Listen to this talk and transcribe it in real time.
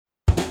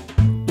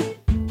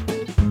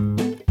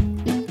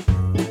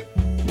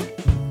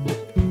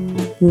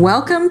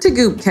Welcome to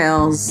Goop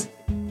Tales,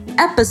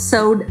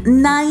 episode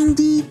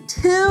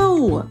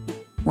 92.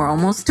 We're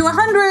almost to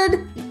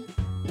 100.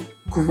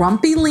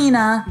 Grumpy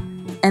Lena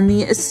and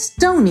the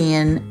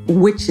Estonian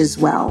Witch's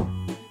Well.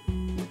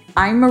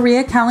 I'm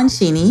Maria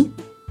Calancini,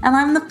 and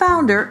I'm the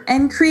founder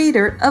and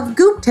creator of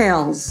Goop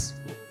Tales.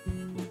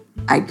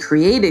 I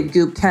created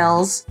Goop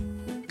Tales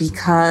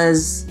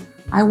because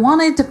I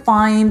wanted to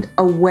find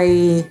a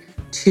way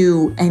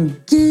to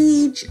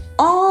engage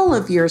all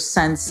of your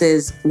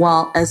senses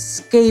while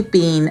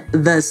escaping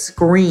the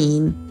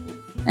screen,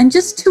 and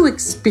just to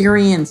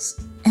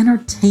experience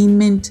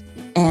entertainment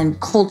and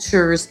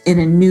cultures in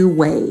a new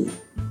way.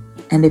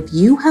 And if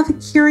you have a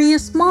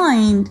curious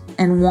mind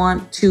and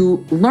want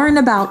to learn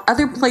about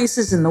other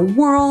places in the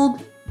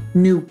world,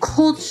 new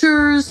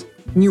cultures,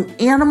 new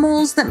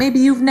animals that maybe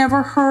you've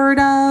never heard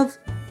of,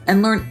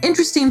 and learn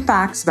interesting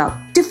facts about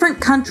different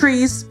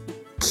countries,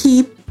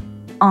 keep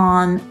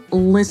on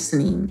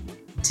listening.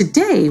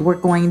 Today, we're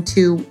going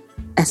to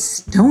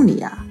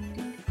Estonia.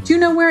 Do you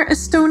know where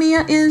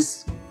Estonia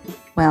is?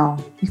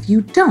 Well, if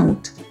you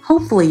don't,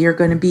 hopefully you're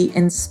going to be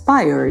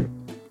inspired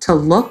to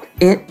look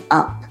it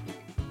up.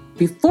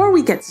 Before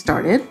we get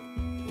started,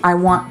 I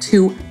want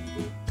to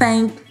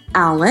thank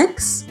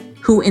Alex,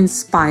 who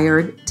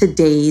inspired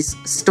today's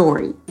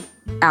story.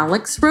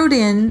 Alex wrote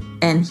in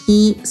and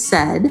he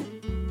said,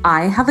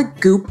 I have a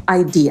goop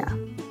idea.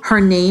 Her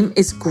name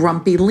is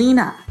Grumpy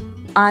Lena.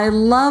 I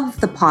love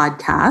the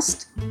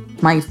podcast.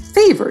 My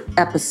favorite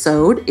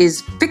episode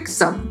is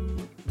Fix 'em.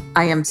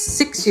 I am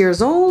 6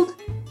 years old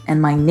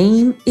and my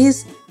name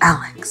is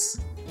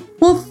Alex.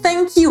 Well,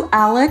 thank you,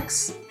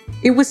 Alex.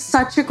 It was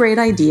such a great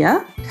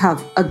idea to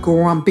have a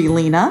Grumpy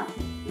Lena.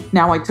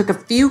 Now I took a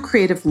few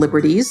creative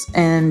liberties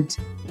and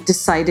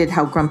decided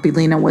how Grumpy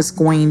Lena was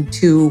going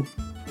to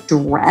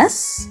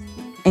dress.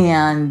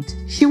 And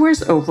she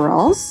wears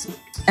overalls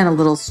and a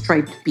little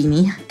striped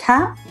beanie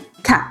hat,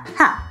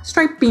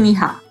 striped beanie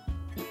hat.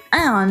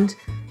 And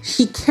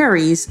she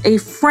carries a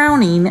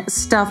frowning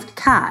stuffed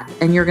cat.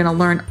 And you're going to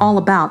learn all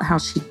about how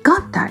she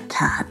got that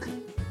cat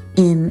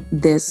in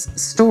this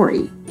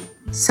story.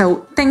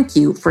 So thank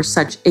you for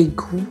such a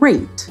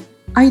great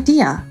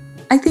idea.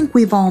 I think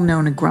we've all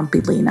known a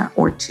Grumpy Lena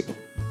or two.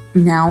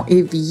 Now,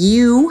 if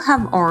you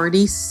have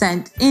already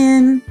sent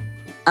in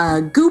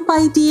a goop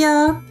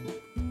idea,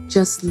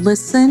 just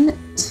listen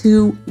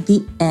to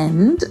the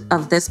end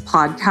of this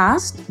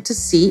podcast to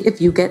see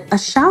if you get a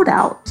shout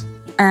out.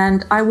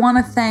 And I want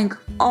to thank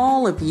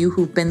all of you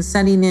who've been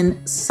sending in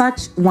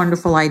such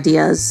wonderful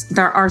ideas.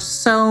 There are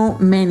so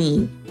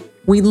many.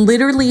 We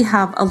literally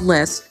have a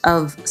list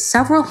of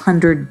several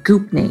hundred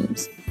goop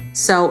names.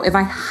 So if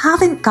I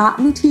haven't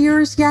gotten to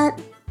yours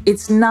yet,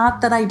 it's not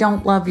that I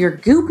don't love your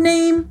goop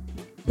name.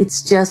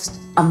 It's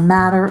just a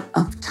matter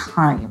of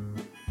time.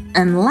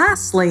 And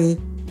lastly,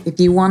 if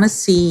you want to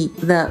see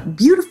the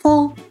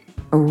beautiful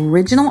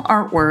original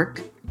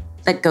artwork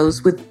that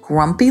goes with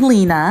Grumpy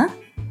Lena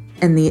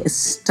and the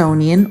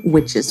Estonian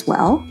Witch's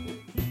Well,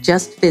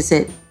 just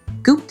visit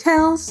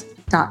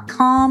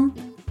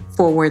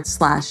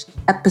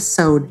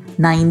gooptales.com/episode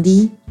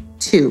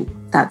 92.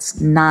 That's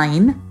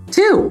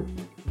 92.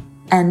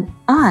 And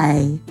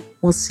I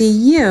will see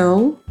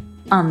you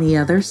on the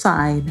other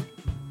side.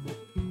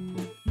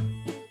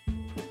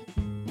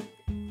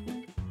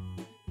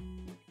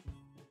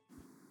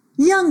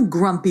 Young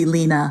Grumpy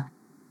Lena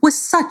was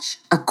such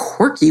a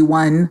quirky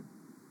one.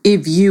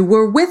 If you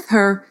were with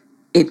her,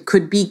 it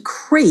could be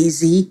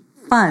crazy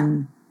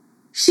fun.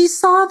 She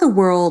saw the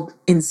world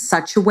in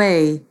such a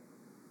way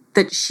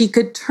that she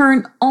could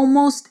turn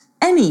almost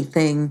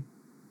anything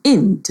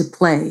into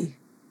play.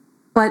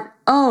 But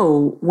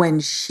oh,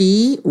 when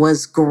she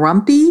was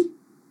grumpy,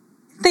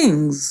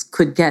 things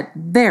could get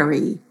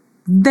very,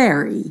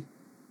 very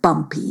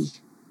bumpy.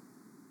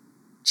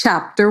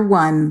 Chapter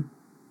 1.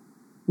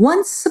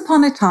 Once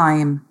upon a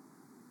time,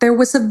 there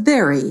was a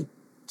very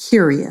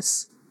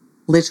curious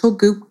little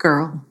goop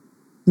girl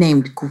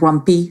named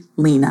Grumpy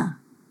Lena.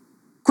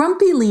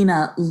 Grumpy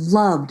Lena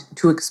loved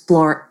to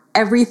explore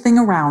everything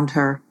around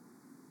her,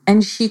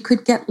 and she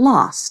could get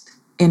lost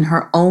in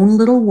her own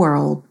little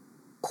world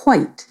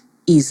quite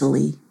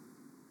easily.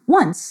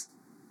 Once,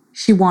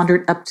 she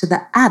wandered up to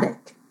the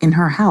attic in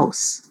her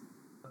house.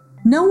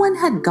 No one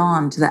had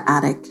gone to the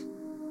attic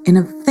in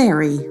a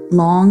very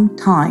long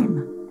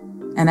time.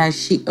 And as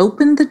she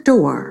opened the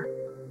door,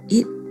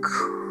 it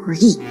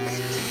creaked.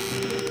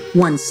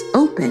 Once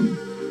open,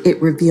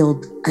 it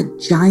revealed a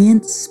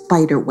giant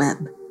spider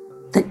web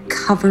that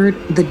covered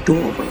the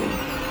doorway.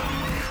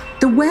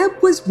 The web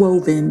was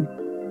woven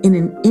in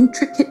an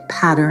intricate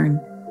pattern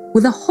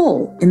with a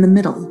hole in the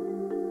middle.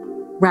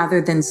 Rather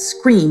than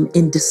scream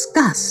in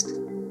disgust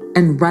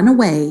and run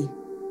away,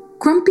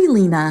 Grumpy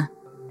Lena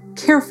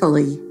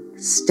carefully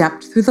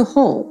stepped through the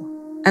hole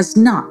as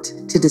not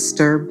to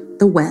disturb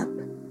the web.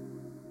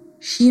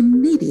 She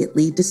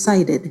immediately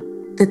decided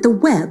that the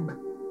web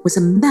was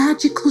a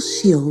magical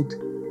shield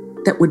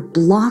that would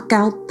block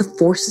out the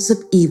forces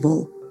of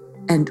evil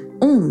and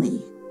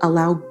only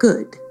allow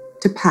good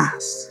to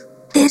pass.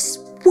 This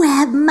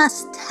web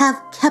must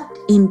have kept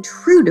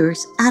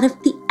intruders out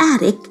of the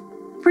attic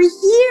for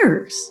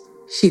years,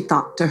 she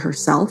thought to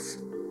herself.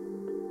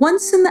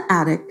 Once in the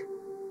attic,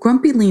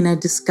 Grumpy Lena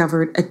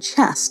discovered a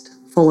chest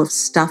full of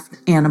stuffed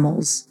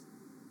animals.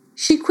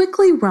 She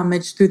quickly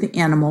rummaged through the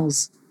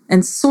animals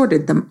and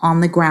sorted them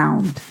on the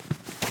ground.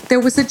 There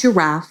was a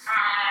giraffe,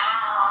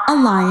 a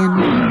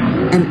lion,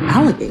 an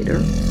alligator,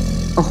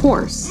 a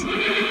horse,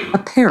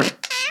 a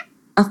parrot,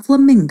 a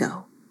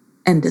flamingo,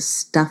 and a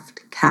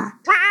stuffed cat.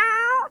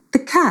 The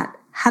cat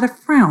had a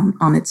frown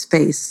on its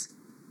face,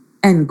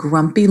 and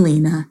Grumpy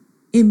Lena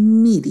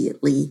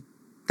immediately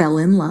fell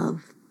in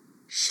love.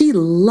 She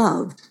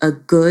loved a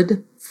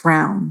good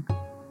frown.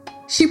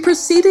 She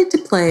proceeded to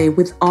play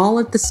with all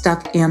of the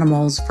stuffed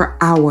animals for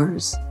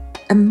hours,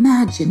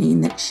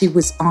 imagining that she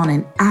was on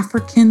an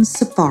African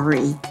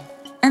safari,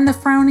 and the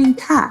frowning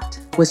cat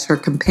was her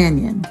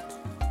companion.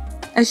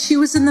 As she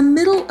was in the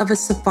middle of a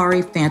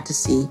safari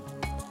fantasy,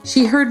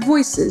 she heard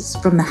voices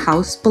from the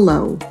house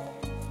below.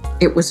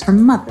 It was her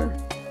mother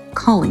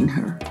calling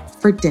her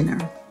for dinner.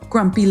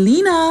 Grumpy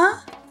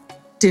Lena,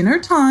 dinner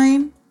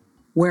time.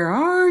 Where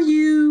are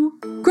you?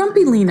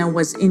 Grumpy Lena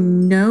was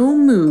in no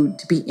mood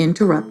to be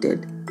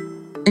interrupted,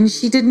 and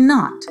she did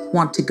not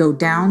want to go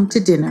down to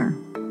dinner.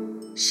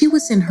 She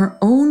was in her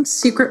own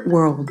secret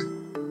world,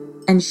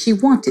 and she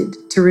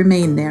wanted to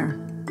remain there.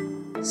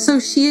 So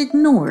she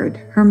ignored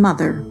her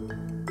mother.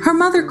 Her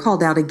mother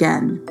called out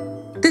again,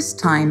 this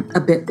time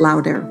a bit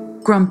louder.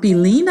 Grumpy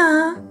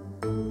Lena,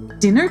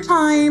 dinner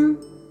time.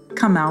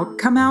 Come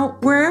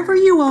out, wherever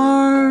you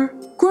are.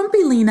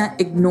 Grumpy Lena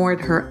ignored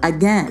her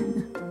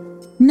again,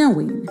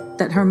 knowing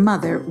that her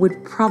mother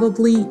would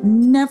probably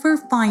never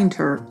find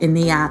her in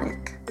the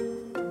attic.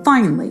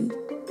 Finally,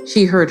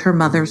 she heard her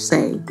mother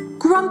say,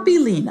 Grumpy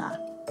Lena,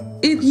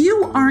 if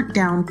you aren't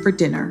down for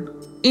dinner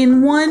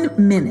in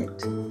 1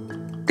 minute,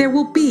 there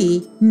will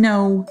be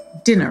no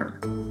dinner.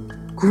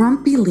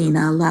 Grumpy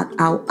Lena let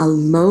out a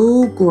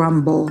low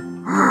grumble,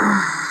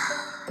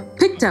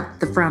 picked up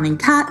the frowning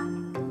cat,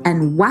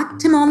 and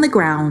whacked him on the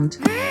ground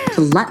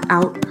to let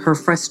out her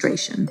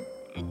frustration.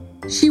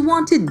 She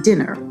wanted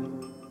dinner,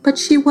 but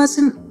she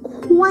wasn't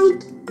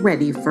quite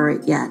ready for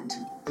it yet.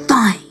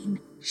 Fine,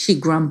 she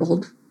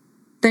grumbled.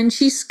 Then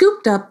she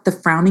scooped up the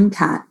frowning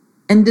cat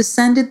and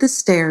descended the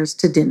stairs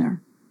to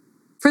dinner.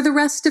 For the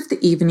rest of the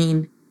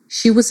evening,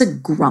 she was a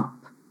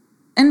grump,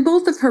 and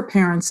both of her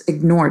parents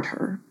ignored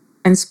her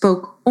and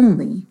spoke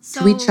only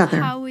to each other.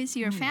 So how is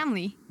your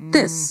family?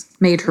 This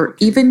made her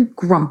even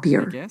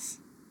grumpier.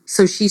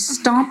 So she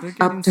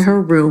stomped up to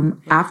her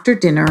room after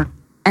dinner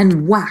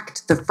and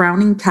whacked the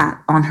frowning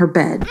cat on her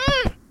bed.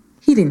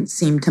 He didn't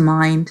seem to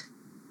mind.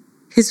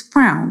 His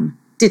frown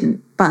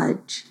didn't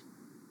budge.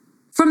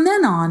 From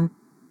then on,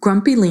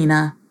 Grumpy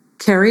Lena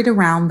carried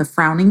around the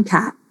frowning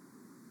cat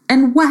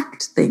and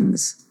whacked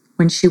things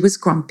when she was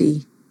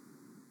grumpy.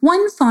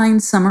 One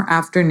fine summer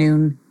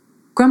afternoon,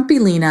 Grumpy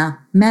Lena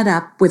met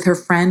up with her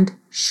friend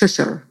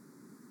Shusher.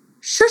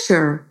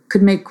 Shusher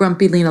could make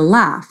Grumpy Lena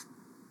laugh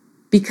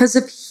because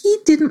if he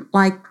didn't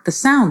like the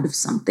sound of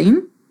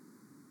something,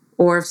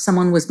 or if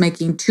someone was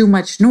making too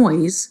much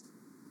noise,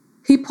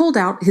 he pulled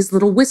out his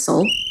little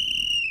whistle,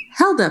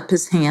 held up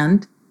his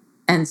hand,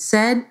 and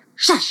said,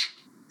 shush!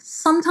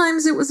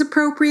 Sometimes it was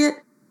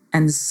appropriate,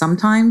 and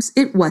sometimes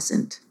it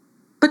wasn't.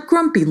 But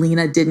Grumpy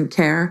Lena didn't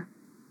care,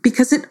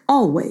 because it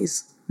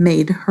always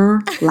made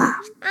her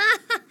laugh.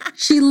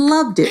 She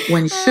loved it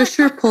when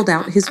Shusher pulled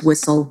out his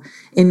whistle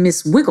in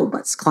Miss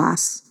Wigglebutt's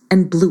class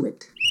and blew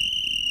it.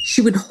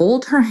 She would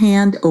hold her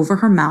hand over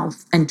her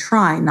mouth and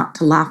try not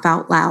to laugh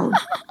out loud.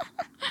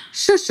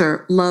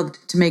 Shusher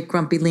loved to make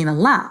Grumpy Lena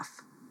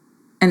laugh,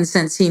 and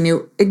since he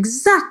knew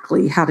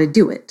exactly how to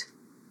do it,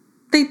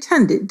 they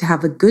tended to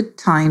have a good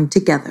time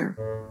together.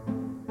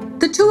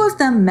 The two of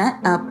them met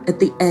up at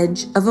the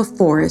edge of a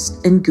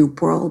forest in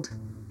Goop World.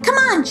 Come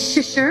on,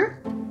 Shusher!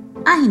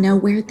 I know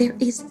where there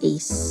is a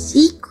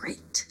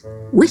secret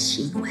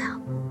wishing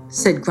well,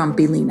 said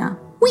Grumpy Lena.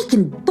 We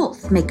can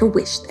both make a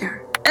wish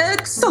there.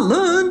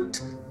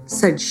 Excellent,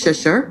 said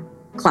Shusher,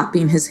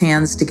 clapping his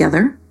hands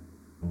together.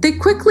 They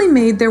quickly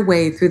made their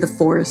way through the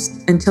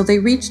forest until they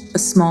reached a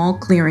small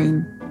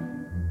clearing.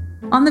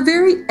 On the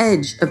very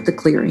edge of the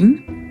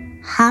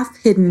clearing, half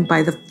hidden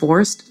by the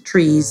forest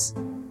trees,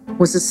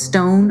 was a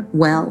stone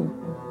well.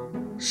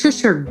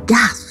 Shusher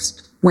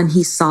gasped when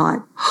he saw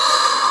it.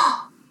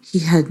 He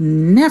had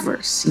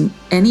never seen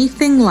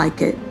anything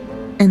like it,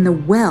 and the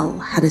well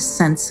had a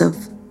sense of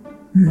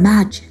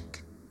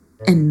magic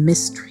and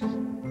mystery.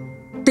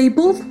 They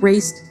both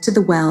raced to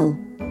the well,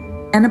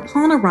 and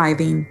upon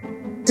arriving,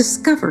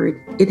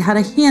 discovered it had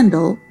a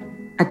handle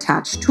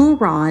attached to a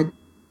rod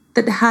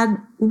that had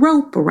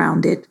rope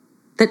around it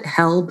that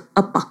held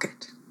a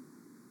bucket.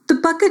 The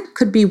bucket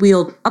could be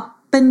wheeled up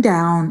and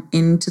down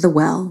into the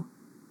well.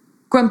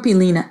 Grumpy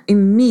Lena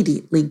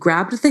immediately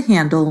grabbed the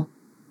handle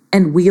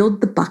and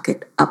wheeled the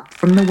bucket up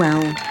from the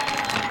well.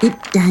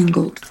 It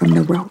dangled from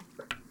the rope.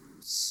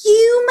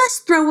 You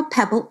must throw a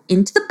pebble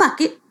into the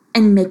bucket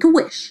and make a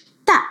wish.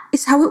 That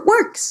is how it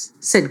works,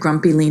 said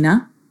Grumpy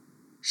Lena.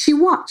 She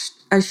watched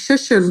as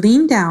Shusher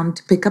leaned down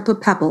to pick up a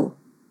pebble,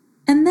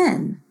 and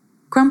then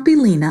Grumpy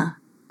Lena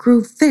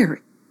grew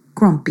very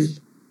grumpy.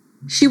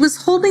 She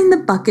was holding the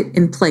bucket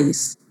in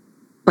place,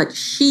 but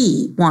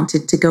she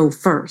wanted to go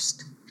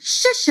first.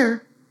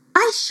 "Shusher,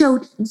 I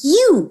showed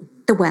you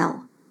the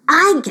well.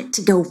 I get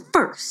to go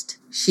first,"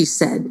 she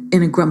said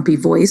in a grumpy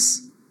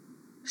voice.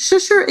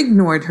 Shusher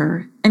ignored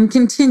her and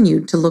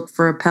continued to look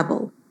for a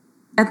pebble.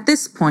 At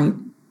this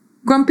point,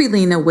 Grumpy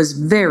Lena was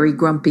very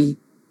grumpy,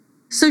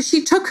 so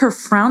she took her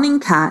frowning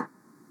cat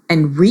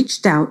and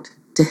reached out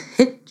to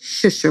hit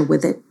Shusher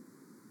with it.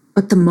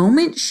 But the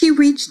moment she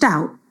reached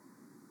out,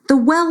 the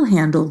well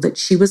handle that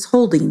she was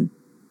holding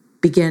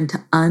began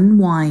to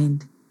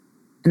unwind,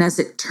 and as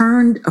it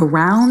turned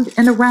around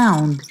and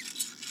around,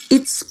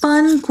 it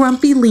spun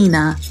Grumpy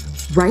Lena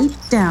right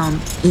down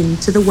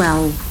into the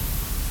well.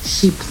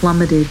 She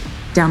plummeted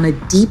down a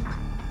deep,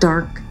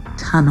 dark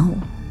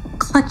tunnel,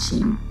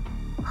 clutching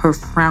her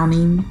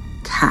frowning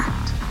cat.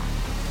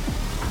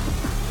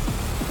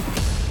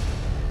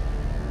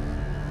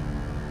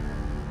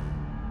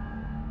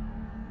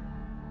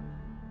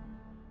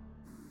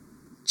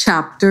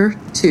 Chapter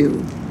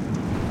 2.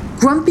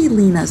 Grumpy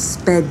Lena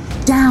sped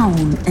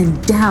down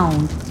and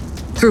down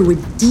through a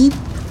deep,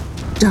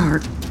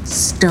 dark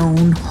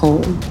stone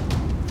hole.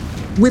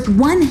 With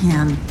one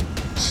hand,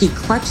 she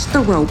clutched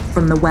the rope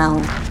from the well,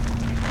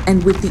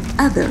 and with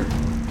the other,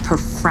 her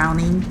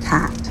frowning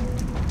cat.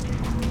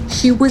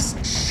 She was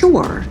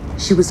sure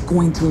she was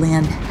going to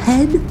land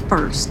head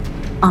first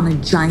on a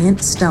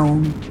giant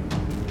stone,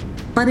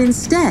 but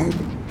instead,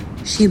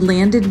 she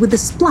landed with a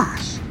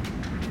splash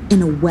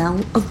in a well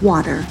of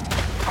water,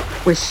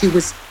 where she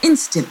was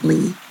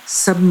instantly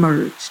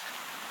submerged.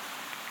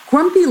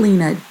 Grumpy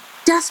Lena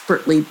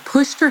desperately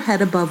pushed her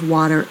head above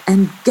water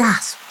and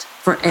gasped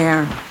for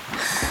air.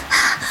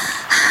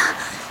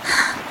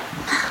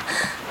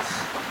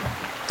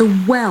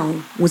 The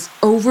well was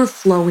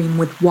overflowing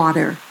with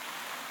water.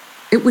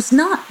 It was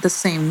not the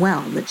same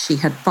well that she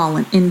had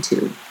fallen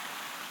into.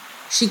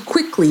 She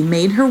quickly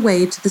made her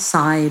way to the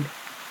side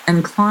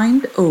and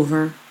climbed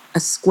over a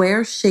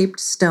square-shaped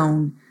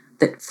stone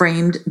that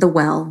framed the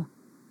well.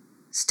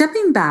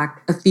 Stepping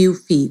back a few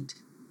feet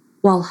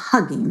while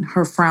hugging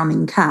her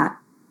frowning cat,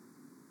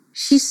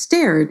 she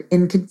stared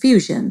in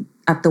confusion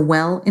at the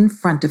well in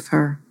front of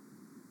her.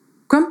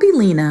 Grumpy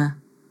Lena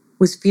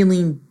was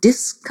feeling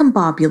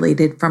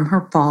discombobulated from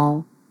her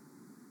fall,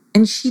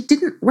 and she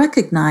didn't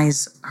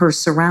recognize her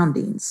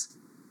surroundings.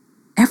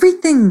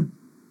 Everything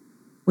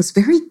was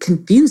very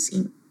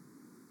confusing,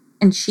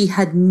 and she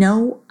had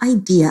no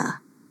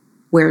idea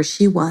where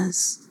she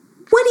was.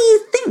 "What do you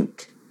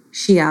think?"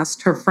 she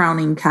asked her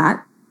frowning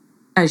cat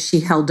as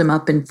she held him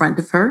up in front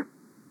of her.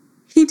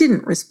 He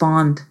didn't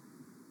respond.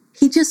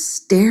 He just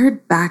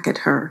stared back at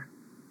her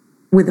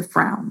with a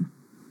frown.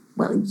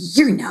 "Well,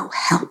 you're no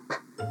help,"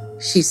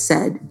 she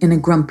said in a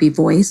grumpy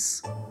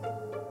voice.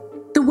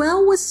 The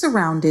well was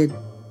surrounded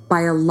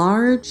by a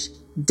large,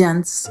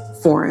 dense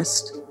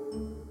forest.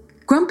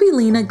 Grumpy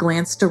Lena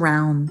glanced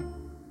around,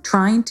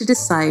 trying to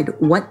decide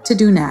what to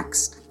do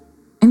next,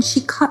 and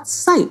she caught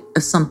sight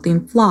of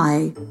something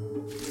fly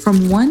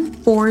from one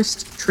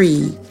forest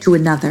tree to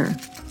another.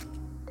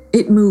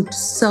 It moved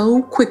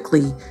so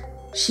quickly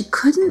she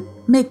couldn't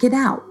make it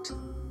out,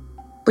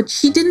 but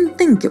she didn't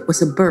think it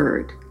was a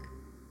bird.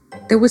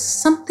 There was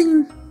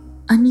something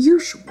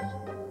unusual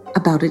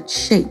about its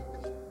shape.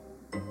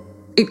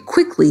 It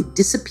quickly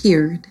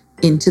disappeared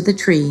into the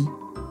tree.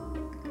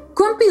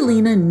 Grumpy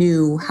Lena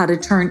knew how to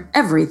turn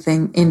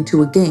everything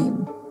into a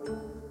game,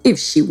 if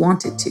she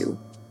wanted to.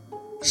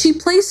 She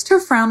placed her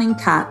frowning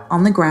cat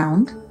on the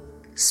ground,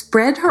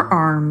 spread her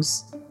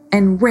arms,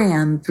 and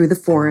ran through the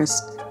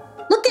forest.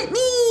 "Look at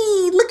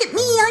me! Look at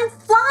me! I'm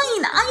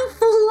flying! I'm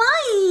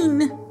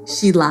flying!"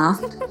 she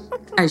laughed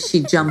as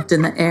she jumped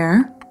in the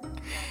air.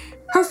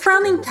 Her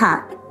frowning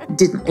cat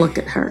didn't look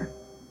at her.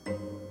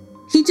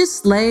 He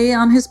just lay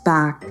on his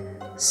back,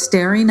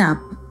 staring up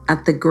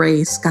at the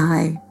gray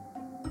sky.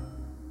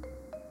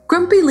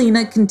 Grumpy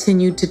Lena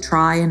continued to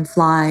try and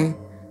fly,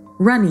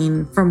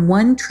 running from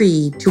one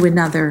tree to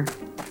another.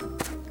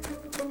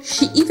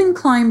 She even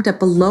climbed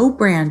up a low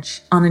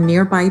branch on a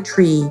nearby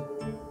tree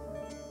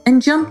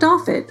and jumped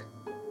off it,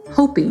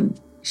 hoping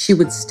she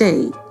would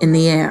stay in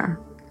the air.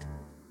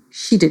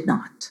 She did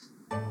not.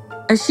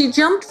 As she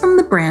jumped from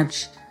the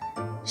branch,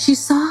 she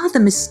saw the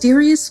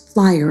mysterious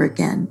flyer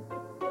again,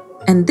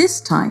 and this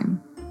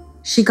time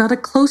she got a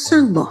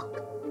closer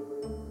look.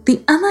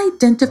 The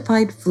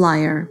unidentified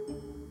flyer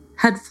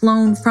had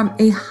flown from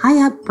a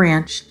high-up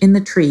branch in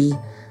the tree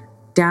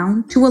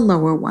down to a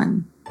lower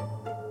one.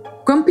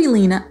 Grumpy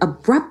Lena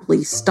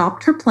abruptly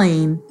stopped her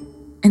plane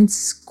and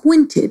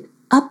squinted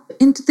up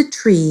into the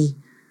tree,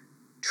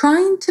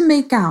 trying to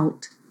make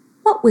out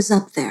what was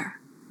up there.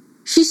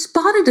 She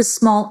spotted a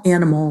small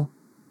animal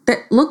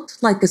that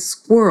looked like a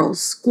squirrel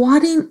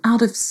squatting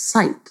out of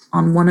sight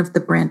on one of the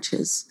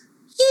branches.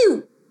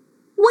 "You!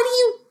 What are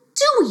you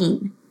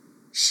doing?"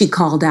 she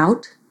called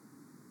out.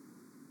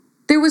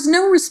 There was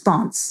no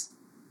response,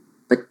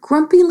 But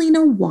Grumpy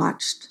Lena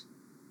watched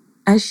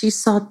as she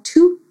saw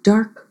two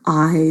dark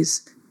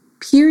eyes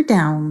peer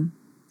down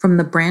from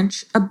the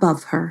branch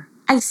above her.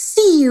 "I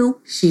see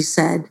you," she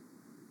said.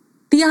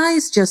 The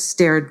eyes just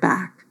stared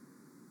back.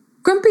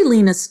 Grumpy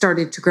Lena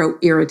started to grow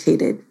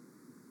irritated.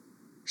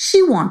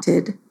 She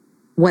wanted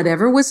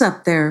whatever was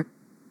up there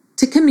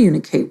to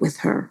communicate with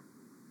her.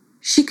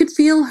 She could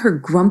feel her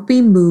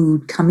grumpy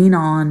mood coming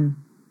on.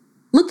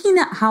 Looking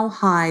at how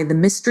high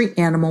the mystery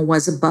animal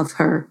was above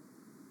her,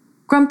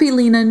 Grumpy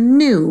Lena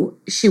knew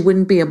she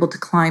wouldn't be able to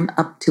climb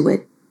up to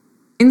it.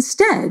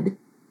 Instead,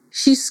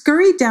 she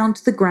scurried down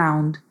to the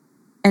ground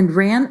and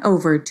ran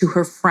over to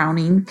her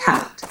frowning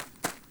cat.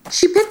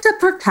 She picked up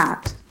her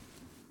cat,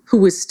 who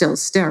was still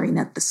staring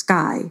at the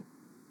sky,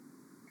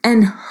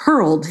 and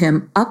hurled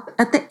him up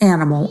at the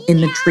animal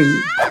in the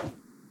tree.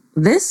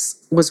 This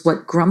was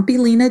what Grumpy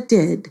Lena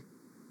did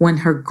when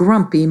her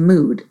grumpy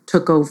mood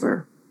took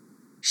over.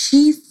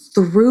 She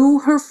threw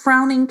her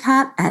frowning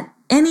cat at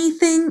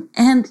anything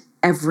and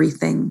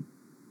everything.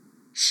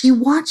 She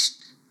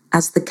watched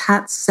as the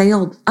cat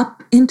sailed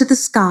up into the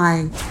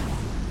sky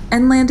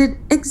and landed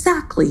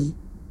exactly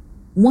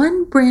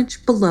one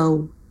branch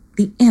below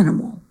the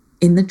animal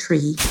in the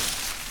tree.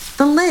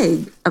 The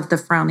leg of the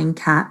frowning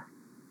cat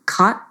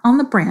caught on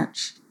the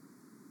branch,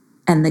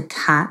 and the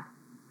cat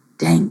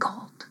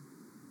dangled.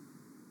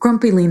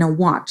 Grumpy Lena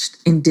watched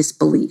in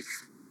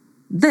disbelief.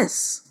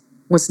 This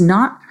was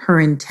not her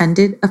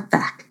intended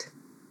effect.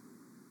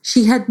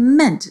 She had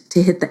meant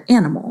to hit the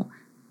animal,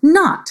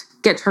 not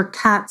get her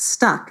cat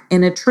stuck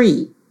in a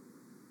tree.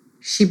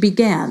 She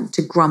began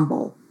to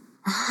grumble.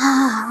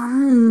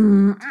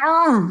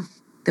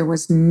 There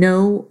was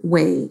no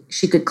way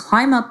she could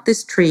climb up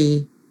this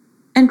tree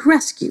and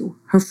rescue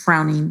her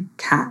frowning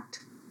cat.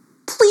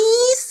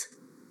 "Please,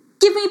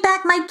 give me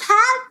back my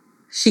cat,"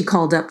 she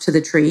called up to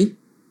the tree.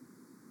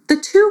 The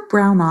two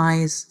brown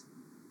eyes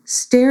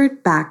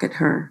stared back at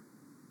her,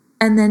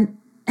 and then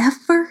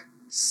ever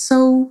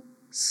so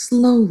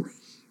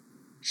slowly,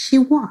 she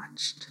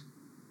watched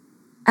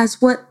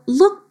as what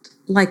looked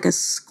like a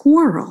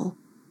squirrel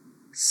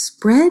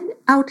spread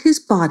out his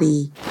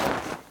body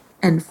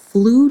and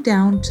flew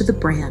down to the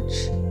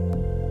branch,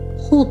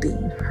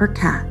 holding her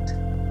cat.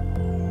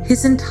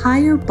 His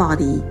entire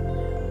body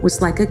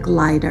was like a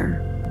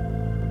glider.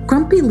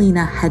 Grumpy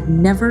Lena had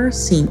never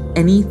seen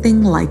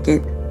anything like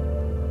it.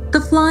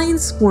 The flying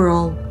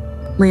squirrel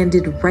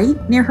landed right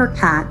near her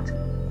cat,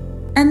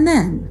 and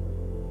then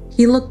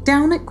he looked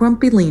down at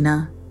Grumpy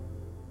Lena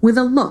with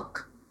a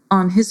look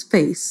on his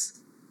face,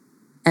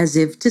 as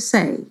if to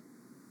say,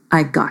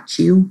 "I got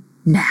you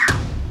now."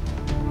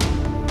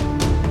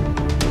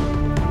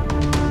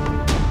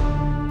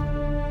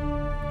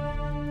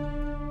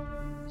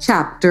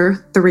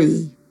 Chapter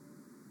 3.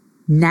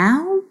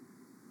 Now,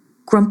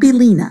 Grumpy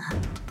Lena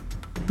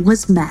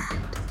was mad.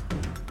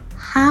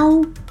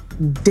 How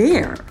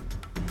dare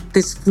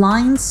this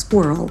flying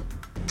squirrel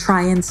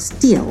try and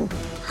steal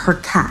her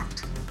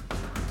cat?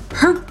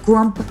 Her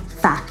grump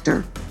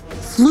factor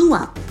flew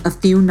up a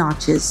few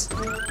notches,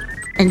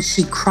 and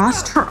she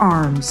crossed her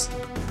arms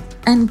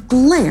and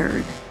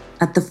glared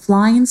at the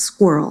flying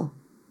squirrel,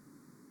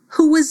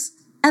 who was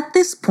at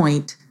this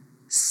point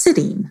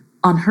sitting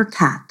on her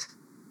cat.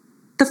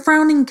 The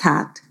frowning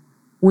cat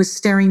was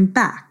staring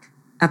back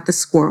at the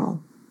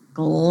squirrel.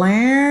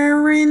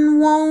 "Glaring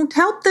won't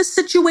help this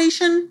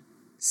situation,"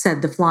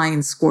 said the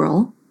flying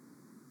squirrel,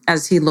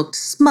 as he looked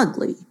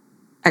smugly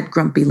at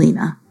Grumpy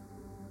Lena.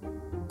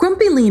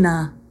 Grumpy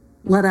Lena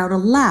let out a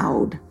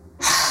loud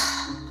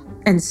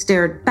and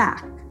stared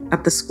back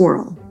at the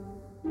squirrel.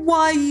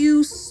 "Why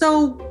you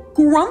so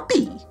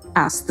grumpy?"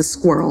 asked the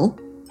squirrel,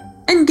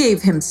 and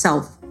gave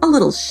himself a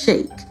little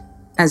shake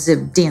as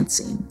if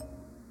dancing.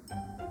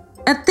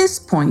 At this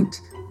point,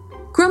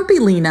 Grumpy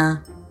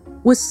Lena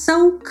was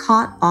so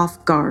caught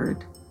off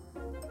guard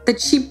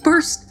that she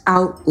burst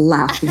out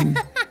laughing.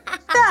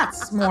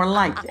 "That's more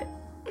like it,"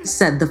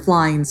 said the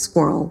flying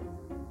squirrel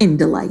in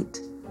delight.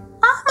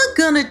 "I'm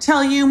gonna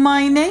tell you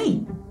my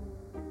name.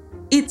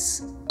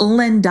 It's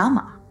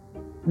Lendama.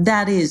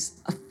 That is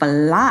a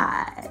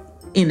fly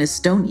in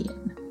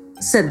Estonian,"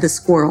 said the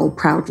squirrel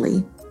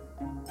proudly.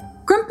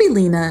 Grumpy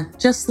Lena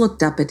just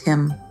looked up at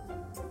him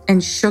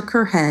and shook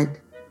her head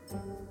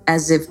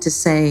as if to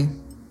say,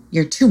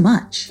 "You're too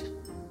much."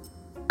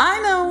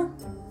 "I know,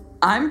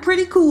 I'm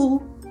pretty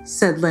cool,"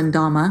 said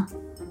Lendama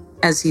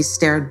as he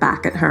stared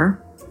back at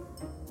her.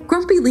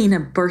 Grumpy Lena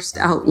burst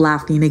out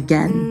laughing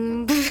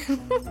again.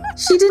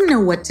 She didn't know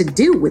what to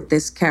do with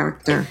this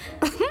character,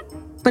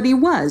 but he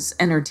was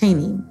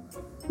entertaining.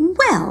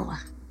 "Well,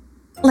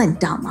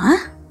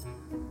 Lendama,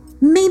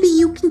 maybe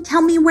you can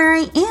tell me where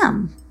I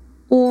am.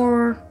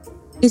 Or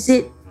is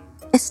it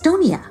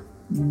Estonia?"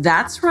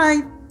 "That's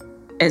right.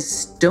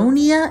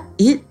 Estonia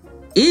it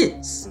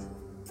is.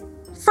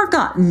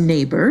 Forgotten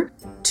neighbor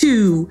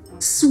to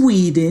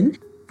Sweden,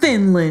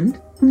 Finland,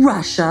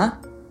 Russia,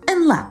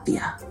 and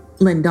Latvia,"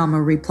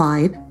 Lendama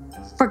replied.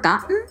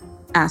 "Forgotten?"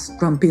 asked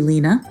Grumpy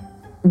Lena.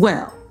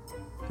 "Well,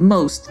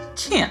 most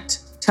can't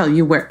tell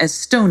you where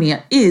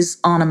Estonia is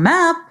on a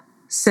map,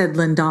 said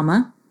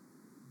Lindama.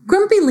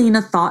 Grumpy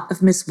Lena thought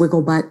of Miss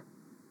Wigglebutt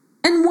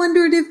and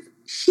wondered if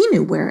she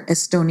knew where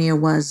Estonia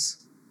was.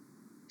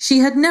 She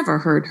had never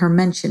heard her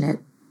mention it.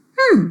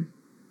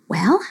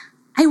 Well,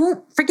 I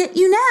won't forget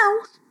you now.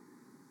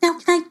 Now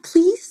can I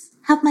please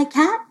have my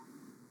cat?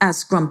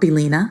 Asked Grumpy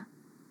Lena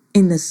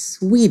in the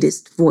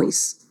sweetest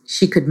voice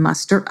she could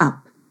muster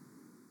up.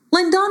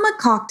 Lindama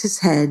cocked his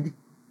head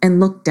and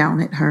looked down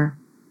at her.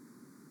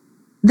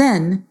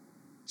 Then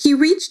he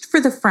reached for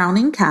the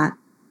frowning cat,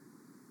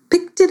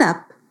 picked it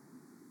up,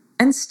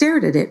 and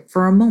stared at it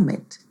for a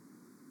moment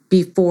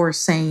before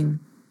saying,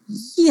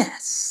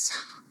 "Yes,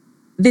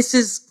 this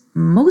is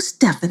most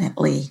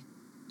definitely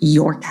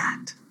your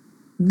cat."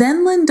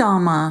 Then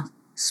Lindama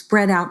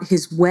spread out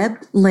his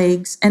webbed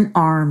legs and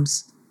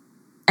arms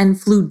and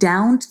flew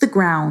down to the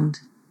ground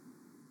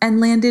and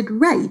landed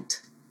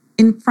right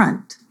in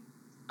front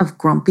of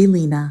Grumpy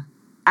Lena.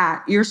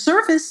 "At your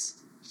service,"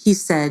 he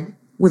said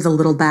with a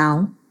little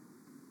bow.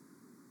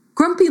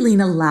 Grumpy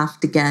Lena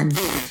laughed again.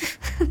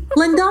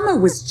 Lindama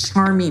was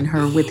charming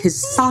her with his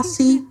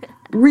saucy,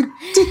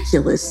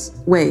 ridiculous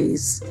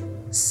ways.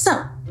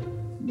 "So,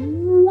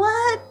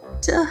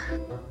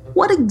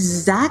 what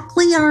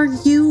exactly are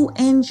you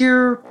and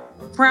your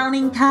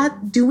frowning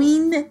cat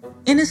doing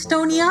in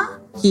Estonia?"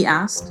 he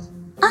asked.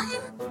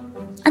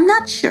 I'm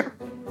not sure.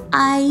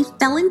 I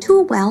fell into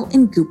a well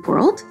in Goop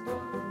World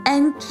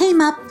and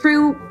came up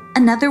through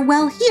another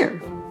well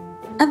here.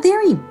 A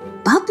very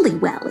bubbly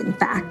well, in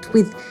fact,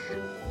 with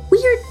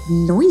weird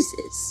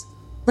noises.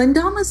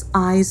 Lindama's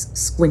eyes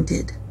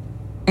squinted,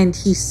 and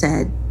he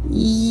said,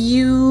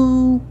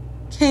 "You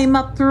came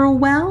up through a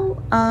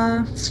well?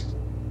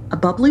 A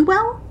bubbly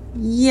well?"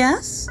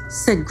 "Yes,"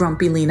 said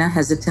Grumpy Lena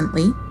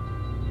hesitantly.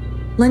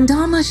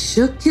 Lindama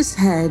shook his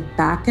head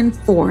back and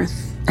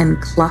forth and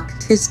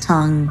clucked his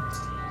tongue.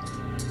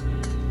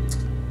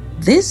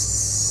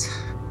 "This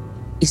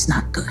is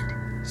not good,"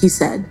 he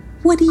said.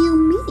 "What do you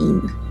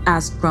mean?"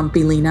 asked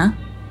Grumpy Lena.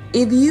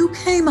 "If you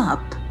came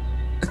up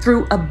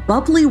through a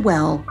bubbly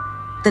well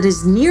that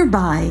is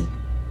nearby,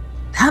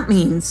 that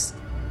means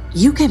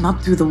you came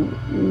up through the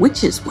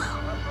witch's well."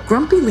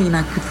 Grumpy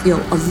Lena could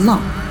feel a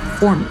lump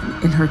forming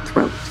in her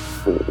throat.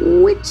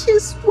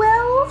 "Witch's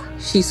well?"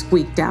 she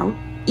squeaked out.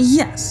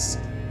 "Yes,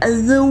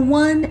 the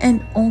one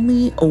and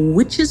only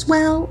witch's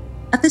well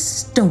of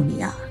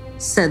Estonia,"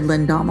 said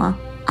Lindama.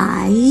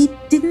 "I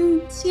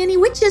didn't see any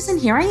witches, and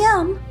here I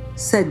am,"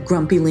 said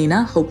Grumpy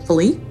Lena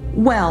hopefully.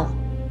 "Well,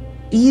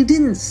 you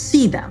didn't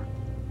see them,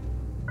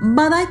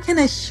 but I can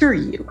assure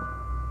you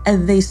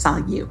they saw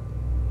you.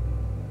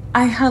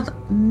 I have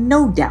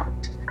no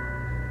doubt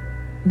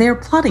they're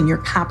plotting your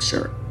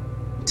capture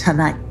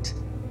tonight,"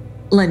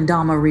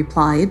 Lindama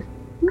replied.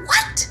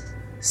 "What?"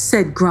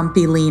 said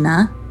Grumpy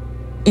Lena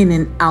in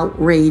an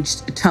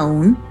outraged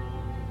tone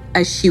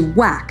as she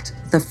whacked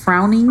the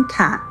frowning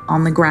cat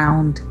on the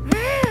ground.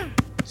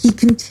 He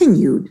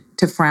continued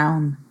to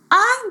frown.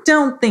 "I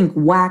don't think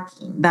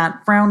whacking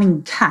that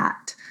frowning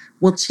cat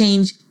will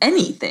change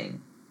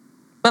anything,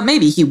 but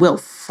maybe he will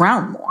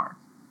frown more.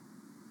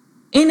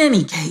 In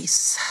any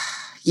case,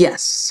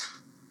 yes,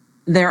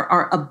 there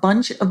are a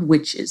bunch of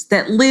witches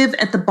that live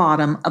at the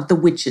bottom of the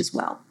witch's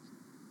well.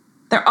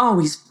 They're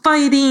always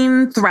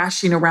fighting,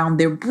 thrashing around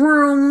their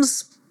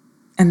brooms,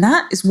 and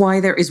that is why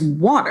there is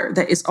water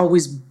that is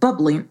always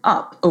bubbling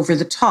up over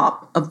the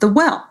top of the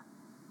well.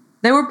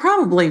 They were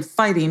probably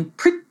fighting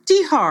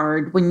pretty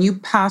hard when you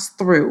passed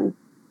through,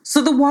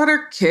 so the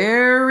water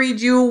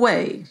carried you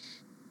away.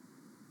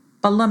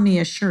 But let me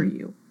assure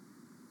you,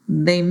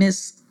 they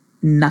miss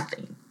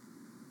nothing.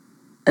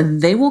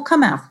 They will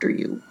come after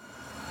you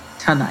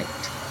tonight."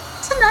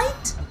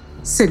 "Tonight?"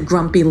 said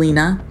Grumpy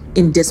Lena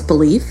in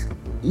disbelief.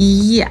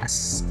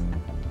 "Yes,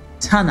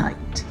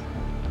 tonight.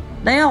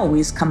 They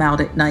always come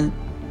out at night.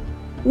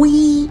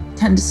 We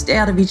tend to stay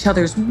out of each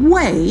other's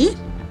way.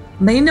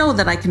 They know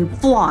that I can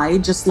fly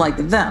just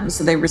like them,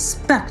 so they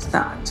respect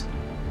that.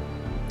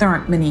 There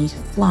aren't many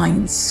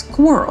flying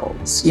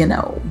squirrels, you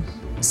know,"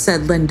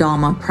 said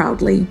Lindama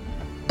proudly.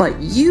 "But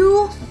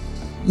you,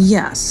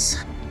 yes,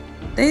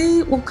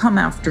 they will come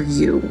after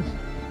you.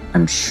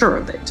 I'm sure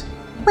of it."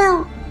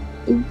 "Well,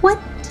 what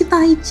if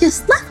I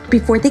just left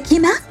before they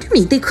came after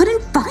me? They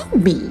couldn't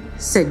find me,"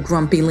 said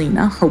Grumpy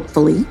Lena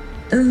hopefully.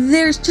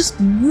 "There's just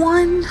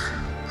one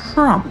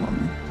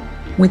problem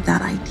with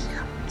that idea,"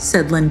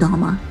 said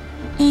Lindama.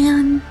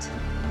 "And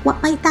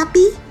what might that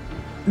be?"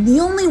 "The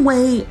only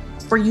way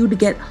for you to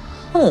get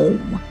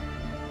home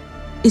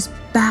is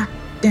back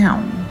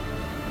down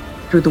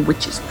through the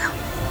witch's well."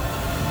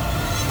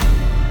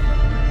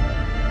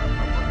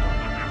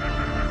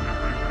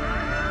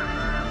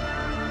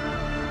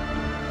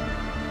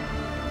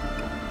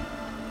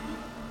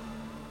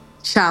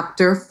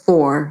 Chapter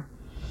 4.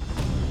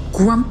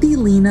 Grumpy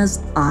Lena's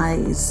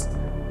eyes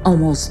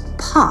almost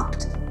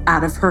popped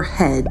out of her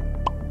head,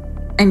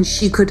 and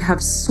she could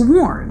have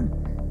sworn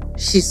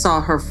she saw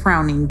her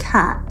frowning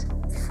cat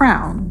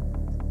frown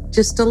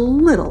just a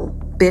little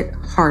bit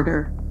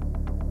harder.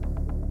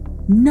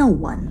 No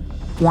one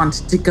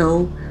wanted to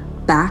go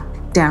back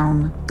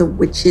down the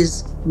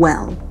witch's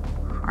well.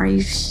 Are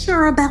you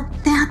sure about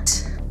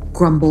that?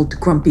 Grumbled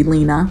Grumpy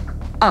Lena.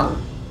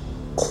 Oh,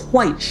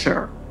 quite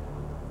sure.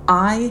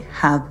 I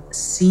have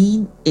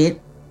seen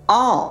it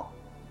all.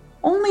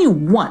 Only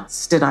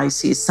once did I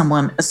see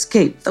someone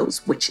escape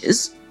those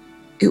witches.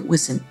 It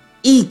was an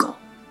eagle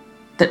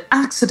that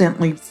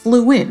accidentally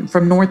flew in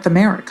from North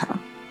America.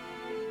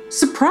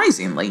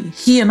 Surprisingly,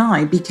 he and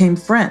I became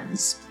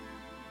friends.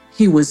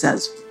 He was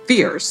as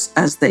fierce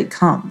as they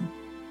come.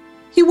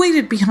 He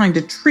waited behind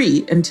a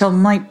tree until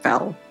night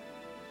fell,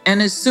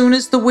 and as soon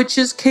as the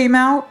witches came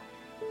out,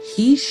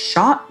 he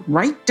shot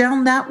right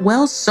down that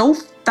well so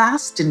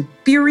fast and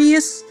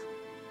furious,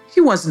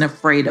 he wasn't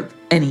afraid of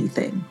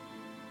anything.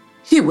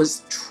 He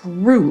was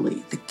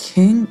truly the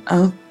king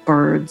of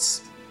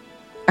birds.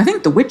 I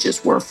think the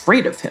witches were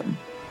afraid of him.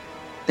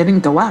 They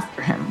didn't go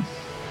after him.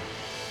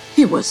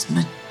 He was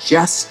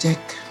majestic.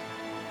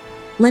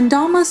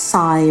 Lindama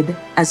sighed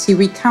as he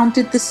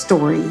recounted the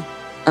story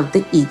of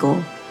the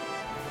eagle.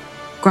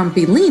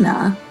 Grumpy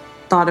Lena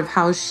thought of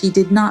how she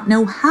did not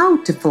know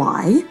how to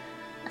fly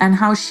and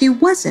how she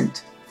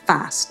wasn't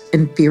fast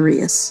and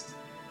furious.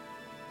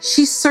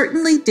 She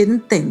certainly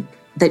didn't think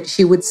that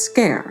she would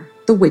scare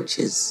the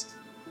witches.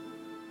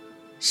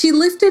 She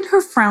lifted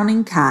her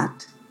frowning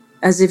cat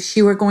as if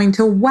she were going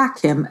to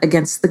whack him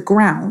against the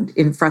ground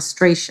in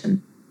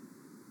frustration.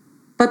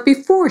 But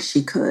before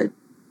she could,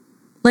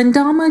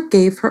 Lindama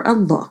gave her a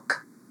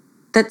look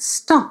that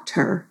stopped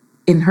her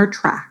in her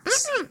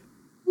tracks.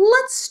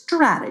 Let's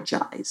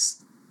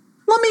strategize.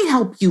 Let me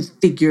help you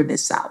figure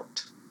this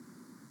out.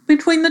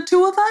 Between the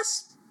two of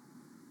us,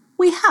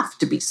 we have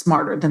to be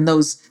smarter than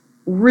those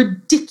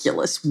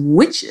ridiculous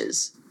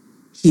witches,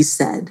 he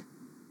said.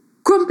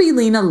 Grumpy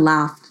Lena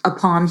laughed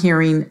upon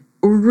hearing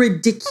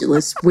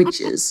ridiculous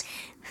witches,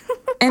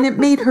 and it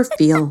made her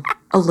feel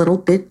a little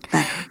bit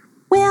better.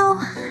 Well,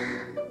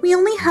 we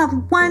only have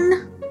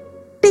one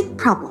big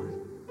problem.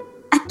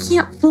 I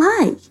can't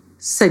fly,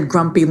 said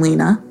Grumpy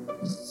Lena.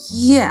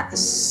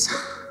 Yes,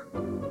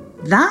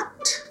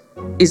 that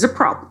is a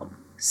problem,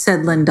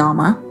 said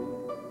Lindama,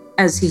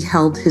 as he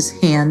held his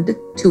hand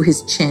to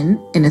his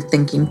chin in a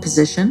thinking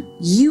position.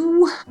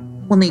 You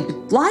will need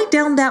to fly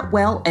down that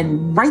well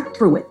and right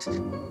through it.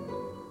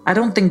 I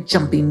don't think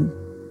jumping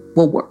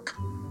will work.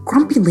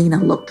 Grumpy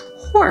Lena looked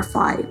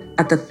horrified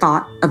at the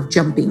thought of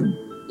jumping.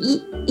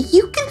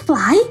 You can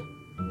fly?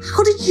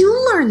 How did you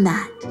learn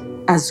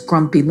that? Asked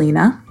Grumpy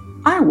Lena.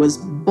 I was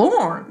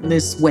born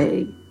this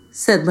way,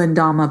 said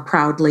Lindama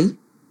proudly,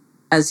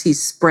 as he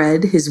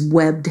spread his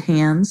webbed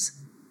hands.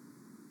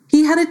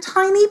 He had a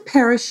tiny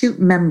parachute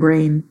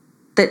membrane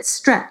that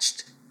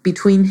stretched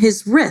between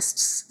his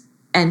wrists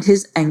and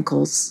his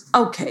ankles.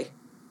 Okay,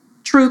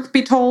 truth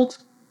be told,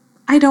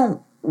 I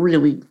don't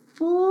really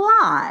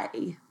fly.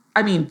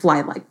 I mean,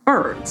 fly like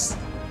birds.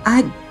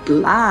 I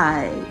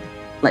glide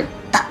like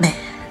Batman,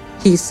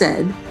 he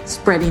said,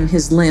 spreading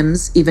his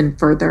limbs even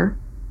further.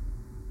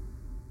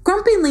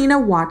 Grumpy Lena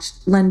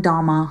watched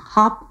Lindama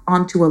hop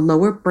onto a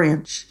lower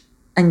branch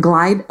and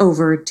glide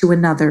over to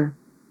another.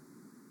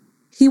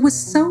 He was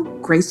so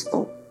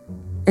graceful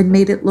and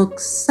made it look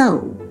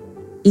so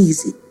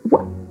easy.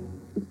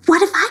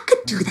 What if I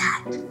could do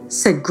that?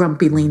 Said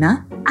Grumpy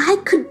Lena. I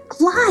could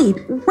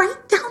glide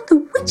right down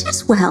the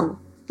witch's well.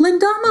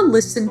 Lindama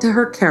listened to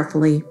her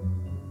carefully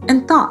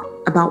and thought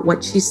about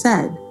what she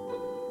said.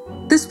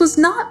 This was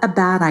not a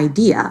bad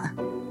idea.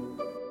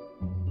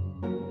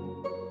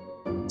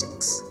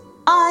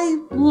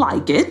 I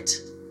like it,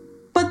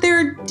 but there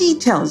are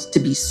details to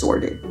be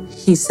sorted,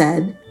 he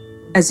said,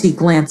 as he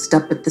glanced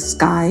up at the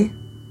sky.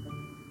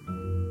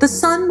 The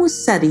sun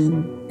was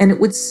setting, and it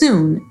would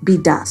soon be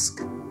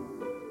dusk.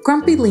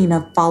 Grumpy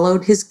Lena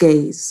followed his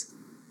gaze.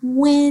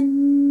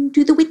 When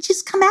do the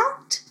witches come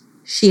out?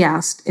 She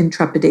asked in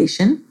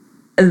trepidation.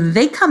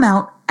 They come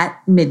out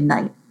at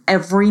midnight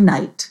every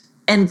night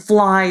and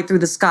fly through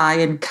the sky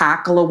and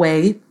cackle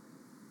away.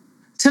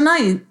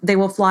 Tonight, they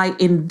will fly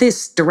in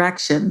this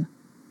direction,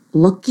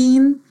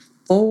 looking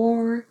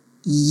for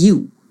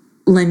you,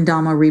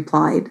 Lindama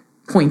replied,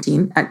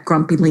 pointing at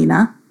Grumpy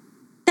Lena.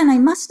 Then I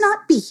must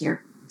not be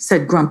here,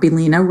 said Grumpy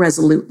Lena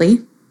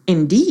resolutely.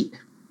 Indeed,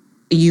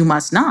 you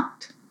must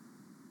not.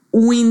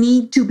 We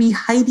need to be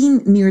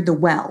hiding near the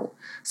well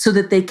so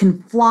that they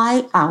can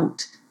fly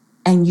out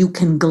and you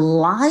can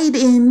glide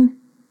in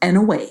and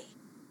away.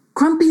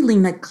 Grumpy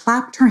Lena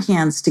clapped her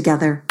hands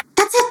together.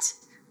 That's it!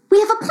 We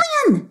have a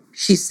plan,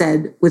 she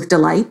said with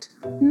delight.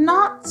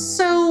 Not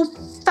so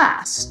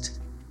fast.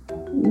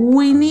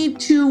 We need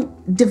to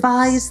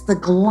devise the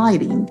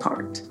gliding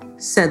part,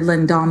 said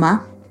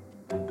Lindama.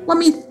 Let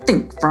me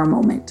think for a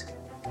moment.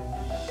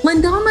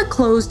 Lindama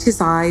closed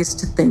his eyes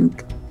to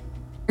think,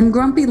 and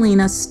Grumpy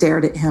Lena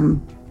stared at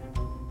him,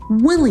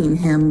 willing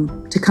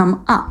him to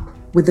come up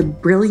with a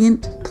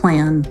brilliant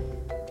plan.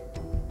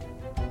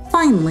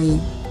 Finally,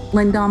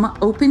 Lindama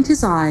opened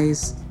his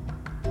eyes.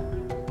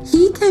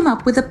 He came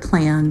up with a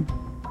plan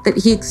that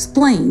he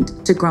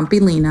explained to Grumpy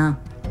Lena.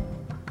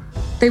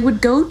 They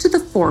would go to the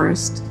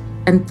forest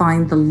and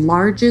find the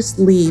largest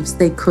leaves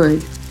they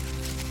could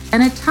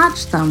and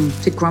attach them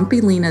to Grumpy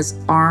Lena's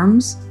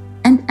arms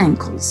and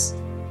ankles.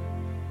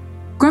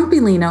 Grumpy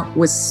Lena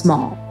was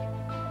small,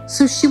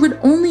 so she would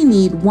only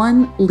need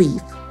one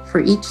leaf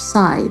for each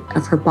side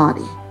of her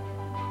body.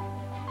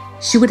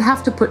 She would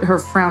have to put her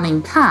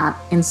frowning cat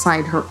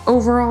inside her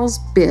overalls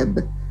bib,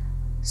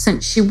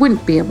 since she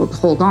wouldn't be able to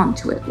hold on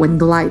to it when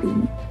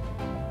gliding.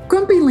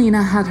 Grumpy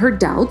Lena had her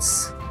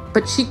doubts,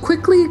 but she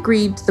quickly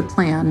agreed to the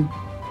plan,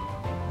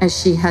 as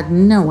she had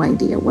no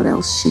idea what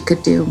else she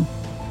could do.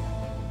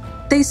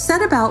 They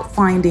set about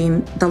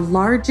finding the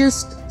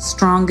largest,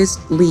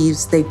 strongest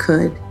leaves they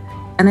could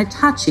and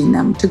attaching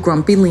them to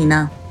Grumpy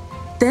Lena.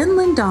 Then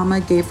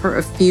Lindama gave her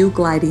a few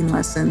gliding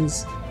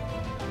lessons.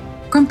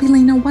 Grumpy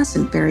Lena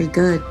wasn't very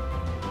good.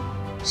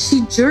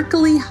 She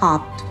jerkily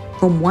hopped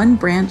from one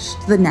branch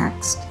to the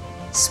next,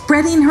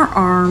 spreading her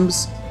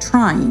arms,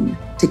 trying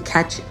to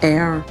catch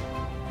air.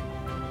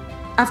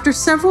 After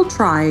several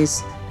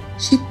tries,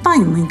 she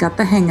finally got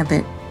the hang of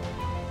it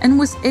and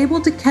was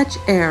able to catch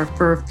air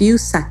for a few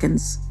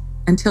seconds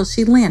until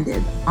she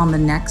landed on the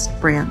next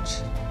branch.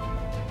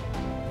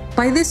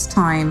 By this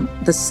time,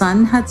 the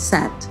sun had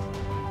set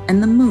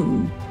and the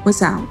moon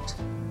was out.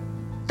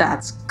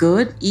 That's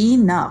good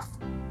enough.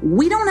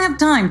 We don't have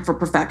time for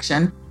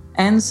perfection,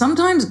 and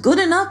sometimes good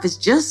enough is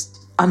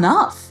just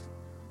enough.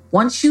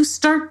 Once you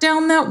start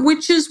down that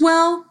witch's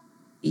well,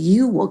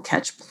 you will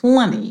catch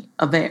plenty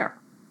of air.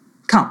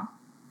 Come,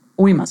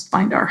 we must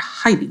find our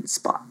hiding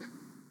spot.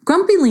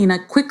 Grumpy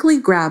Lena quickly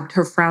grabbed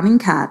her frowning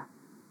cat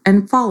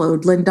and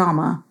followed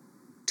Lindama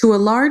to a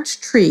large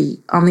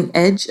tree on the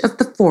edge of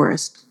the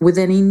forest with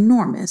an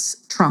enormous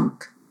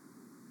trunk.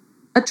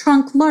 A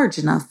trunk large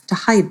enough to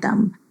hide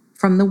them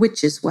from the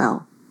witch's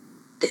well.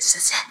 This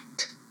is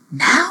it.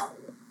 Now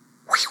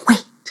we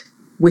wait,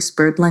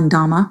 whispered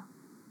Lindama.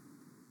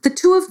 The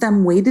two of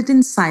them waited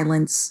in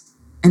silence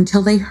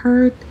until they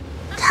heard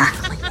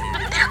cackling.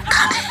 They're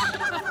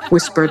coming,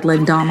 whispered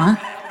Lindama,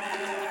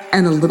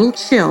 and a little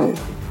chill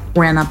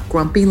ran up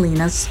Grumpy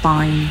Lena's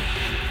spine.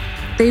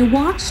 They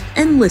watched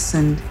and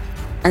listened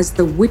as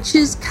the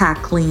witch's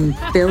cackling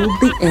filled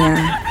the air,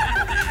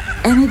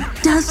 and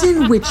a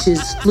dozen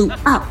witches flew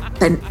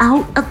up and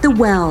out of the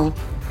well,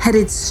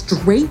 headed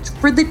straight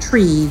for the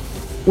tree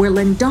where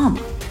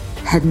Lindama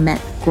had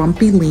met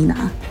Grumpy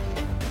Lena.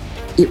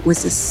 It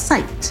was a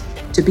sight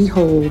to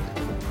behold.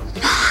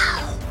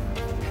 Now,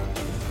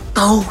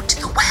 go to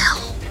the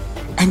well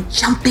and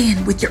jump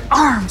in with your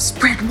arms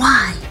spread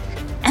wide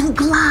and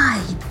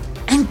glide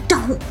and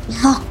don't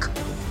look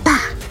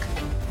back.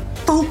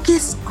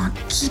 Focus on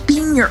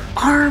keeping your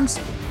arms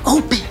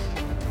open.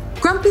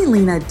 Grumpy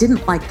Lena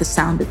didn't like the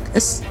sound of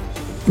this,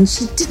 and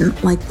she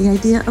didn't like the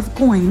idea of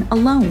going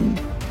alone.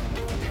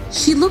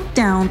 She looked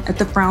down at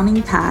the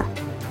frowning cat,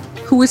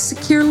 who was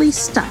securely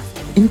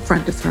stuffed in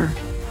front of her.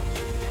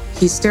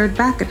 He stared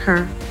back at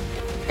her,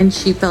 and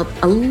she felt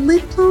a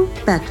little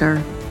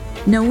better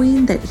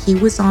knowing that he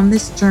was on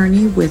this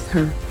journey with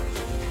her.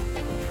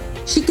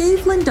 She gave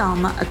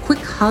Lindama a quick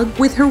hug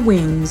with her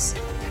wings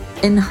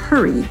and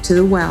hurried to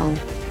the well.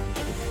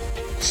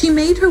 She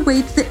made her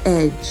way to the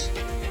edge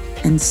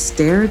and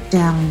stared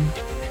down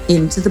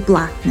into the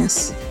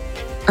blackness,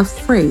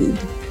 afraid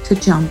to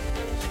jump.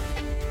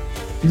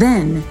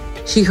 Then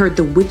she heard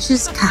the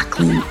witches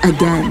cackling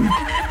again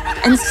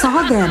and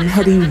saw them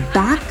heading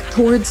back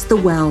towards the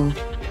well.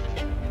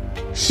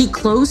 She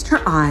closed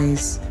her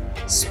eyes,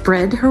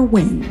 spread her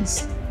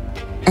wings,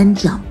 and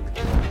jumped.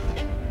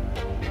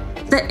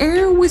 The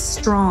air was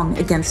strong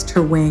against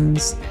her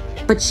wings,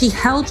 but she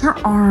held her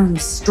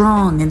arms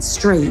strong and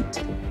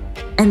straight,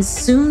 and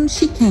soon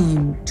she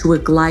came to a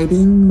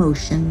gliding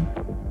motion.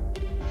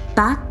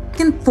 Back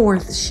and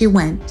forth she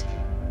went,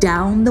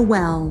 down the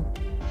well,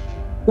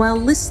 while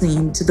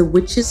listening to the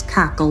witch's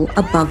cackle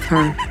above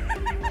her.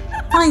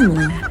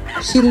 Finally,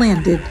 she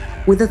landed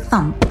with a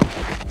thump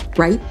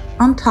right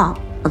on top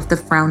of the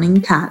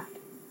frowning cat,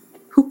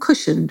 who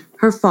cushioned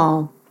her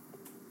fall.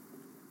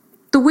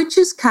 The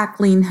witch's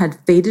cackling had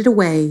faded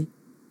away,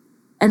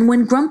 and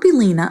when Grumpy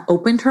Lena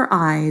opened her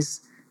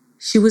eyes,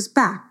 she was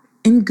back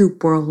in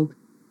Goop World,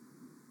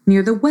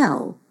 near the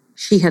well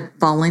she had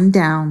fallen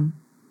down.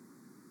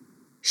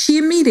 She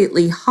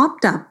immediately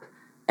hopped up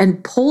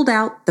and pulled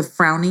out the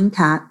frowning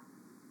cat.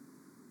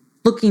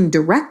 Looking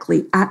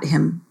directly at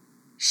him,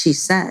 she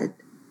said,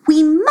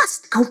 "We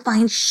must go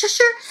find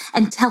Shusher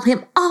and tell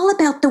him all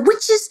about the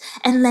witches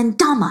and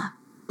Lindama."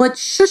 But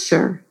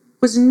Shusher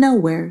was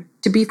nowhere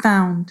to be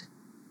found.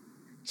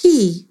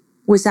 He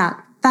was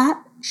at Fat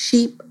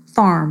Sheep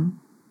Farm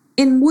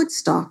in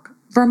Woodstock,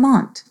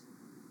 Vermont.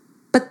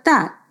 But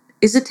that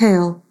is a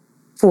tale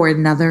for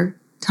another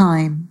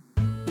time.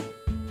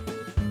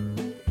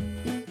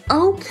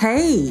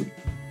 Okay,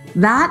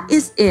 that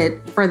is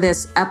it for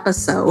this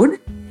episode.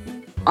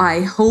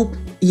 I hope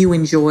you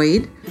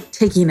enjoyed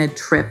taking a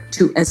trip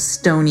to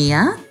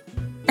Estonia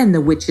and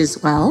the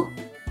witch's well.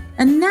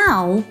 And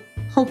now,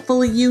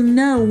 hopefully you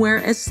know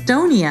where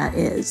Estonia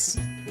is.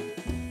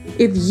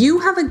 If you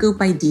have a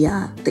Goop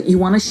idea that you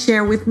want to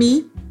share with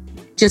me,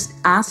 Just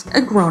ask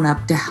a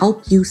grown-up to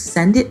help you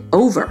send it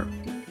over.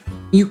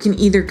 You can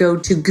either go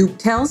to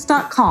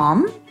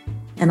gooptales.com,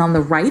 and on the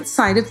right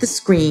side of the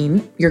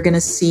screen, you're going to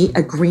see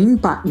a green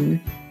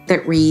button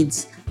that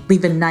reads,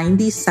 leave a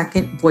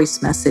 90-second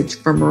voice message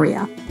for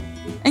Maria.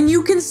 And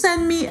you can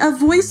send me a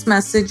voice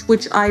message,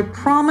 which I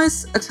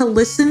promise to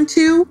listen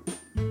to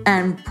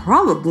and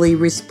probably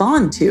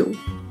respond to.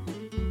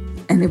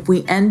 And if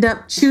we end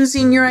up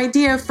choosing your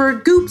idea for a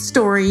Goop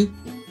story,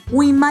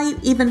 we might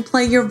even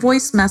play your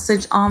voice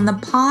message on the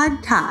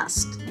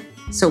podcast.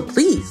 So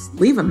please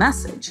leave a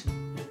message.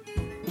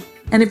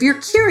 And if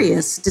you're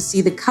curious to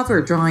see the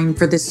cover drawing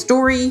for this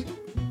story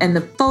and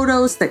the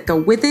photos that go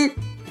with it,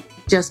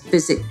 just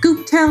visit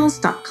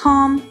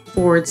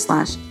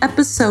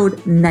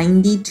gooptales.com/episode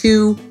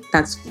 92.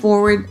 That's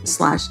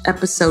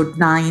 /episode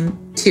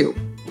 92.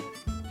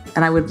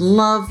 And I would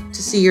love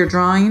to see your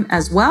drawing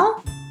as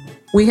well.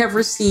 We have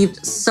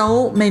received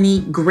so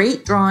many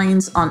great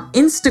drawings on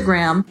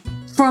Instagram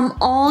from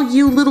all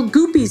you little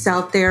goopies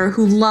out there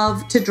who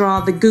love to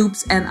draw the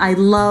goops, and I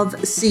love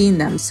seeing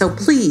them. So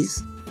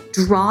please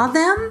draw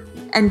them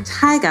and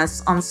tag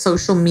us on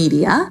social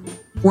media.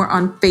 We're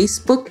on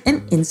Facebook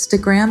and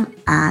Instagram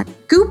at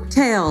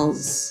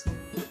Gooptales.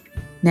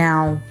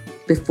 Now,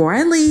 before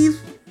I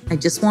leave, I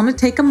just want to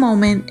take a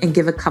moment and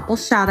give a couple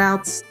shout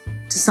outs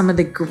to some of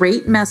the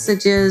great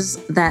messages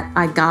that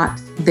I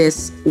got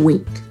this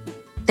week.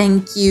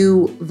 Thank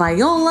you,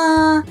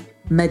 Viola,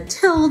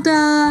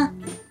 Matilda,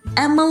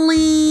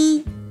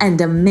 Emily, and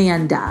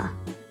Amanda,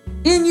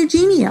 and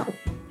Eugenio.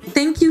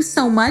 Thank you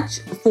so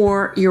much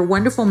for your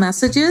wonderful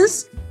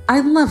messages.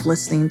 I love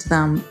listening to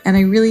them, and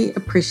I really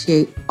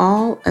appreciate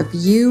all of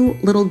you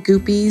little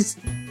goopies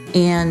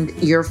and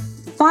your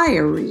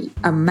fiery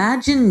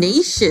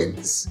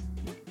imaginations.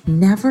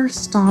 Never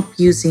stop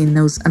using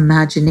those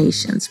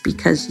imaginations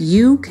because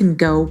you can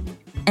go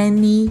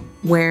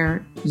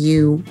anywhere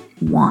you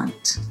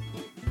want.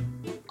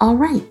 All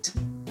right,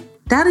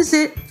 that is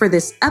it for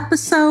this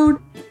episode.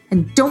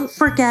 And don't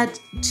forget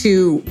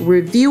to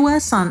review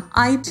us on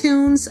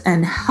iTunes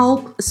and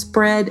help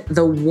spread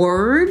the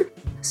word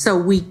so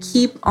we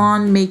keep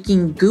on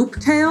making Goop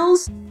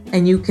Tales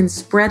and you can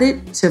spread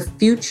it to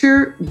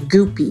future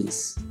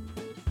goopies.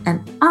 And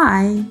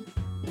I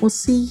will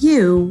see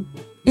you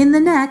in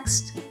the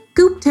next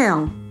Goop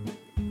Tale.